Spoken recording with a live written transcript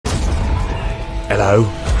Hello?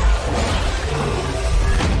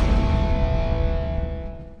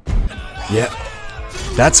 Yep,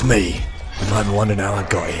 that's me. You might be wondering how I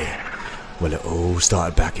got here. Well, it all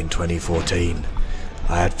started back in 2014.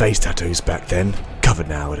 I had face tattoos back then, covered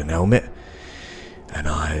now with an helmet, and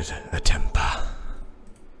I had a temper.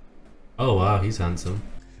 Oh wow, he's handsome.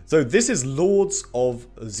 So this is Lords of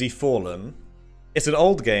the Fallen. It's an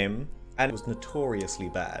old game, and it was notoriously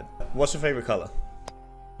bad. What's your favourite colour?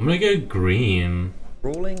 I'm gonna go green.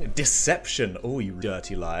 Brawling? Deception. Oh, you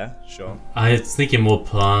dirty liar. Sure. I was thinking more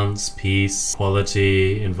plants, peace,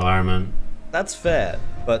 quality, environment. That's fair,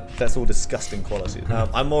 but that's all disgusting qualities.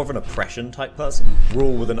 I'm more of an oppression type person.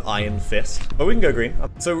 Rule with an iron fist. But we can go green.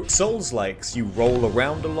 So Souls-likes, you roll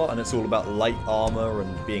around a lot, and it's all about light armor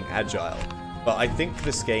and being agile. But I think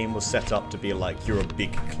this game was set up to be like, you're a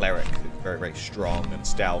big cleric, very, very strong and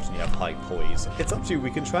stout, and you have high poise. It's up to you.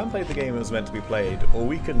 We can try and play the game as meant to be played, or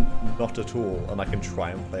we can not at all, and I can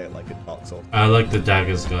try and play it like a Dark Souls. I like the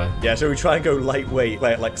daggers guy. Yeah, so we try and go lightweight,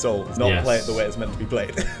 play it like Souls, not play it the way it's meant to be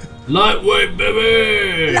played. Lightweight,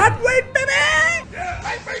 baby! Lightweight, baby! Yeah,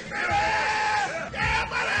 lightweight, baby! Yeah,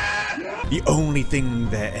 buddy! The only thing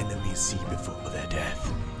their enemies see before their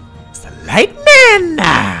death is the lightning!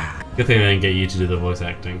 Good thing I didn't get you to do the voice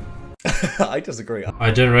acting. I disagree. I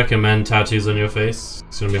don't recommend tattoos on your face.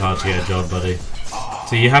 It's gonna be hard to get a job, buddy.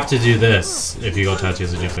 So you have to do this if you got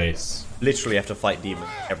tattoos on your face. Literally have to fight demons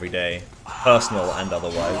every day, personal and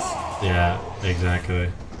otherwise. Yeah, exactly.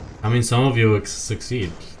 I mean, some of you will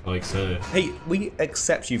succeed, like so. Hey, we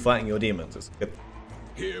accept you fighting your demons. It's good.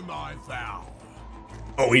 Hear my vow.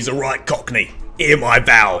 Oh, he's a right cockney. Hear my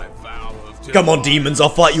vow. Come on, demons, I'll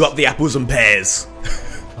fight you up the apples and pears.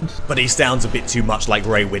 But he sounds a bit too much like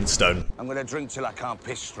Ray Winstone. I'm gonna drink till I can't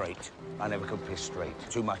piss straight. I never could piss straight.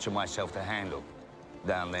 Too much of myself to handle.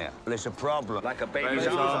 Down there. Well, it's a problem. Like a baby's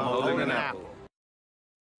arm holding an apple.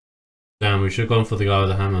 Damn, we should have gone for the guy with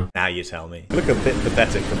the hammer. Now you tell me. Look a bit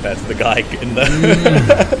pathetic compared to the guy in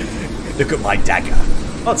the... Look at my dagger.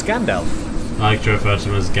 Oh, it's Gandalf. I like to refer to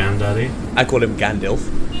him as Gandaddy. I call him Gandalf.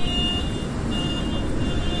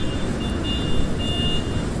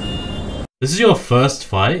 This is your first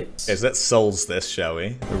fight? Okay, so let's Souls this, shall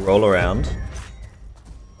we? We roll around.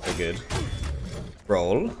 Very good.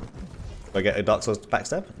 Roll. Do I get a Dark Souls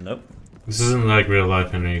backstab? Nope. This isn't like real life,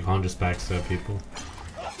 Henry. You can't just backstab people.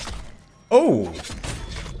 Oh!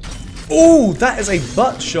 Oh, that is a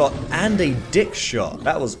butt shot and a dick shot.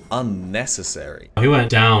 That was unnecessary. He went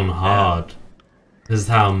down hard. This is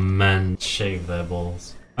how men shave their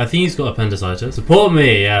balls. I think he's got appendicitis. Support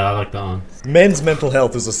me! Yeah, I like that one. Men's mental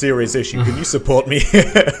health is a serious issue. Can you support me?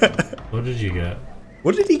 What did you get?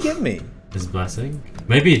 What did he give me? His blessing?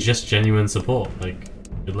 Maybe just genuine support. Like,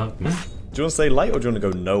 good luck, man. Do you want to say light or do you want to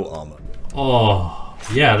go no armor? Oh,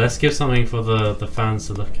 yeah, let's give something for the fans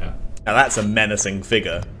to look at. Now that's a menacing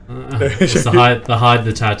figure. It's the hide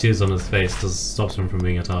the tattoos on his face stops him from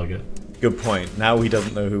being a target. Good point. Now he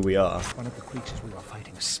doesn't know who we are. One of the creatures we were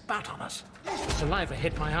fighting spat on us. The saliva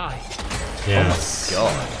hit my eye. Yes. Oh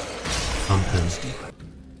my god. Pumping.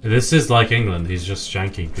 This is like England, he's just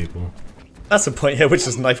shanking people. That's the point here, which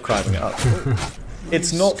is knife climbing up.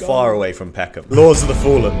 It's not far away from Peckham. Lords of the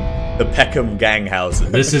Fallen. The Peckham gang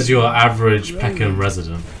houses. This is your average Peckham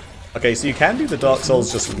resident. Okay, so you can do the Dark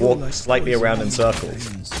Souls, just walk slightly around in circles.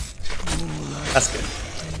 That's good.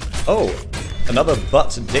 Oh, another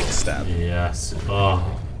butt dick stab. Yes.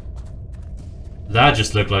 Oh. That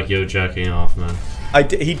just looked like you were jerking off, man.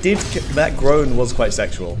 He did. That groan was quite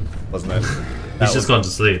sexual, wasn't it? He's just gone to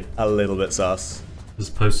sleep. A little bit sus. This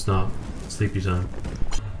post-nut sleepy time.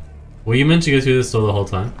 Were you meant to go through this door the whole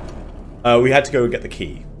time? We had to go get the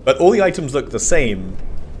key, but all the items look the same.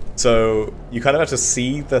 So you kind of have to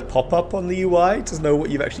see the pop-up on the UI to know what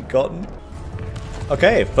you've actually gotten.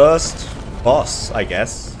 Okay, first boss, I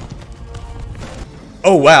guess.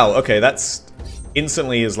 Oh wow, okay, that's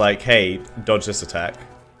instantly is like, hey, dodge this attack.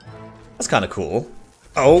 That's kind of cool.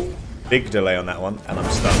 Oh, big delay on that one, and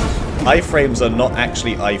I'm stunned. Iframes are not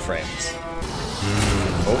actually iframes.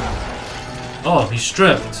 Oh. Oh, he's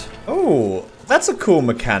stripped. Oh, that's a cool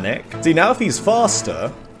mechanic. See, now if he's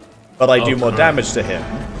faster, but I do more damage to him,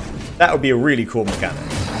 that would be a really cool mechanic.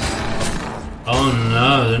 Oh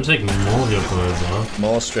no, don't take more of your clothes off.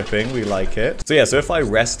 More stripping, we like it. So yeah, so if I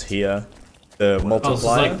rest here, the multiplier... Oh, this is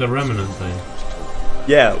like the remnant thing.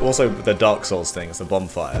 Yeah, also the Dark Souls thing, it's the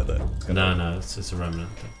bonfire that... No, it's a remnant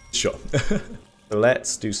thing. Sure. So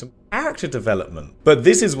let's do some character development. But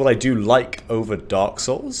this is what I do like over Dark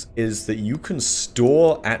Souls, is that you can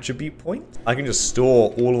store attribute points. I can just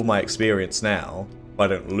store all of my experience now,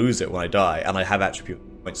 but I don't lose it when I die, and I have attribute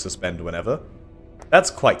points to spend whenever. That's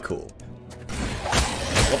quite cool.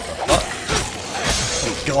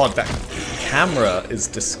 God, that camera is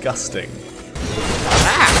disgusting.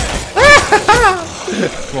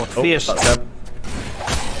 What fierce. That's that.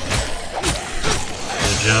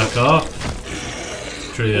 The jerk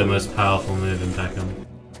off. Truly the most powerful move in Beckham.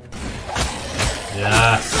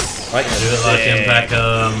 Yes. Right. Do it like in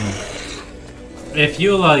Beckham. If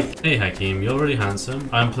you're like, hey Hakeem, you're really handsome.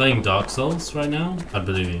 I'm playing Dark Souls right now. I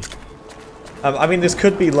believe you. I mean, this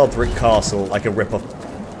could be Lothric Castle, like a rip-off.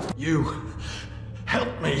 You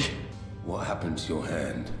help me. What happened to your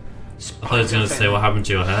hand? I thought he was going to say what happened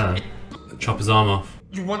to your hair. Chop his arm off.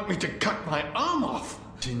 You want me to cut my arm off?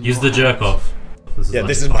 Use the jerk off. Yeah,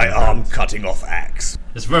 this is my arm cutting off axe.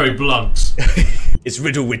 It's very blunt. It's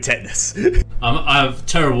riddled with tetanus. I have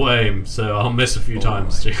terrible aim, so I'll miss a few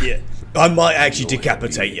times too. Yeah, I might actually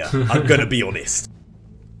decapitate you. I'm gonna be honest.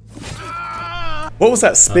 What was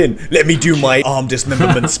that spin? Let me do my arm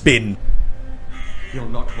dismemberment spin. You're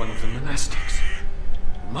not one of the monastics.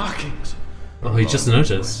 Markings. Oh, he just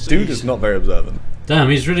noticed. Dude is not very observant. Damn,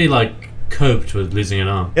 he's really like coped with losing an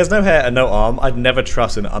arm. He has no hair and no arm. I'd never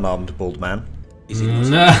trust an unarmed bald man.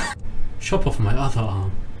 Nah. Chop off my other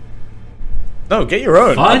arm. No, get your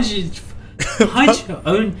own. Find your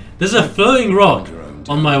own. There's a floating rock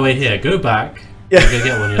on my way here. Go back. Yeah. Go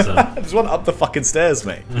get one yourself. There's one up the fucking stairs,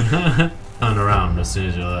 mate. Turn around as soon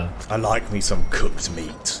as you're there. I like me some cooked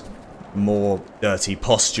meat. More dirty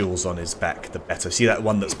pustules on his back, the better. See that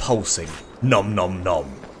one that's pulsing? Nom nom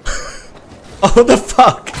nom. Oh, what the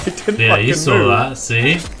fuck? It didn't Yeah, fucking you saw move. that.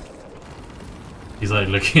 See? He's like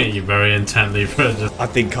looking at you very intently for just. I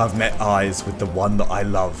think I've met eyes with the one that I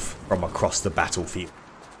love from across the battlefield.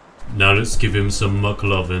 Now let's give him some muck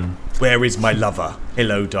lovin'. Where is my lover?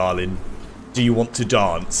 Hello, darling. Do you want to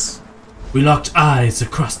dance? We locked eyes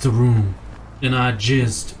across the room, and I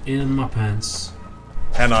jizzed in my pants.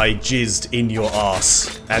 And I jizzed in your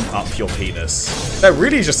ass and up your penis. They're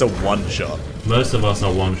really just a one-shot. Most of us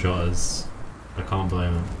are one-shotters. I can't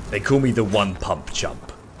blame him. They call me the one-pump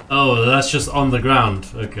chump. Oh, that's just on the ground.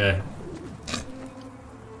 Okay.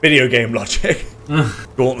 Video game logic.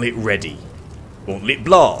 Gauntlet ready. Gauntlet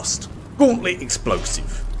blast. Gauntlet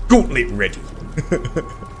explosive. Gauntlet ready.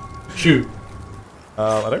 Shoot.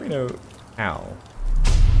 I don't really know how.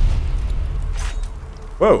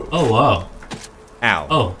 Whoa. Oh, wow.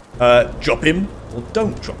 Ow. Oh. Drop him or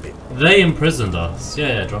don't drop him. They imprisoned us.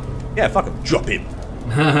 Yeah, drop him. Yeah, fuck him. Drop him.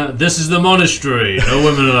 This is the monastery. No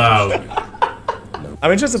women allowed.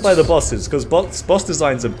 I'm interested by the bosses, because boss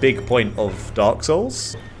design's a big point of Dark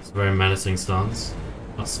Souls. It's a very menacing stance.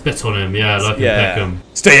 I'll spit on him. Yeah, like Yeah. Beckham.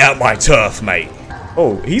 Stay out my turf, mate.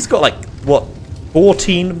 Oh, he's got like, what,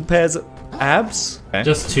 14 pairs of abs? Okay.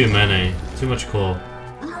 Just too many. Too much core.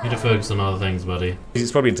 Need to focus on other things, buddy.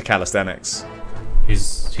 He's probably into calisthenics.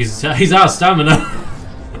 He's out of stamina.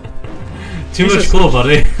 Too He's much just- core,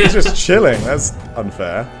 buddy. He's just chilling. That's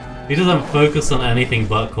unfair. He doesn't focus on anything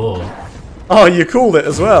but core. Oh, you called it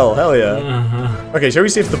as well. Hell yeah. Okay, shall we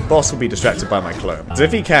see if the boss will be distracted by my clone? Because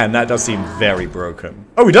if he can, that does seem very broken.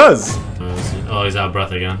 Oh, he does! Oh, he's out of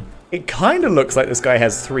breath again. It kind of looks like this guy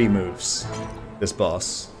has 3 moves. This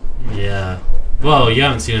boss. Yeah. Well, you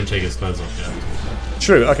haven't seen him take his clothes off yet.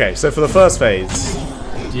 True, okay, so for the first phase...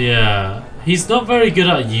 Yeah. He's not very good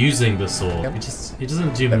at using the sword. He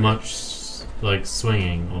doesn't do much like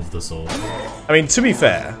swinging of the sword. I mean, to be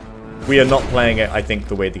fair, we are not playing it, I think,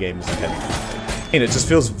 the way the game is intended. And it just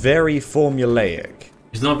feels very formulaic.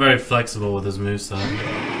 He's not very flexible with his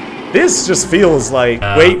moveset. This just feels like,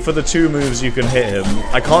 wait for the 2 moves you can hit him.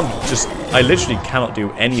 I literally cannot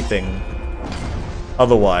do anything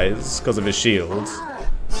otherwise because of his shield.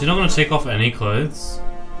 So you're not going to take off any clothes?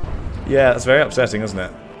 Yeah, that's very upsetting, isn't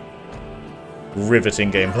it?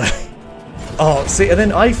 Riveting gameplay. Oh, see, and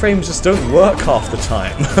then iframes just don't work half the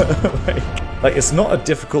time. like, it's not a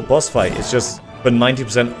difficult boss fight, it's just, for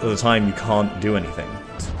 90% of the time, you can't do anything.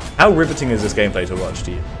 How riveting is this gameplay to watch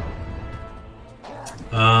to you?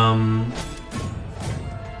 I'm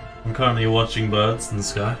currently watching birds in the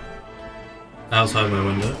sky. Outside my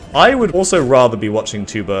window. I would also rather be watching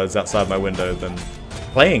 2 birds outside my window than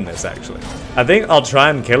playing this, actually. I think I'll try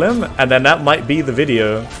and kill him, and then that might be the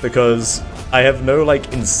video, because I have no,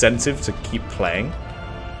 like, incentive to keep playing.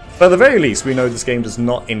 But at the very least, we know this game does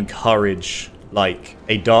not encourage, like,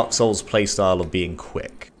 a Dark Souls playstyle of being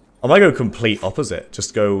quick. I might go complete opposite,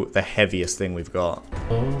 just go the heaviest thing we've got.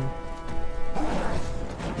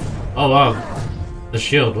 Oh wow, the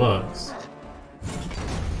shield works.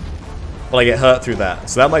 Well, I get hurt through that,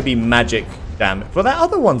 so that might be magic damage. But that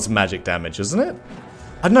other one's magic damage, isn't it?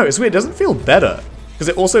 I don't know, it's weird, it doesn't feel better. Because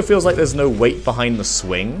it also feels like there's no weight behind the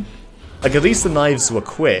swing. Like, at least the knives were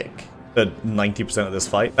quick, the 90% of this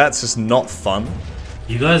fight. That's just not fun.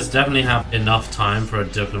 You guys definitely have enough time for a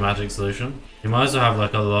diplomatic solution. You might as well have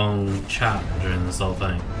like a long chat during this whole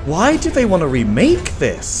thing. Why do they want to remake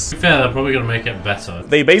this? To be fair, they're probably gonna make it better.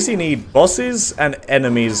 They basically need bosses and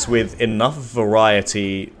enemies with enough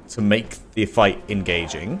variety to make the fight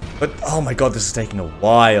engaging. But oh my god, this is taking a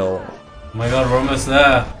while. Oh my god, we're almost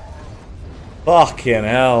there. Fucking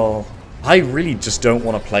hell. I really just don't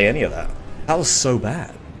want to play any of that. That was so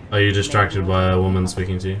bad. Are you distracted by a woman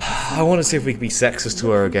speaking to you? I want to see if we can be sexist to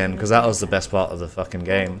her again, because that was the best part of the fucking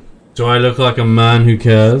game. Do I look like a man who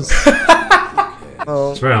cares?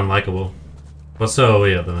 It's very unlikable. But so are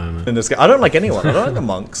we at the moment. In this game, I don't like anyone. I don't like the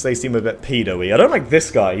monks. They seem a bit pedo-y. I don't like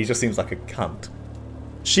this guy. He just seems like a cunt.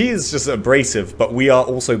 She is just abrasive, but we are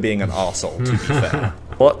also being an arsehole, to be fair.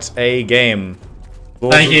 What a game.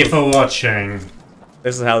 Thank you for watching.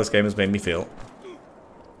 This is how this game has made me feel.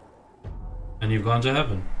 And you've gone to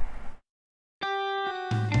heaven.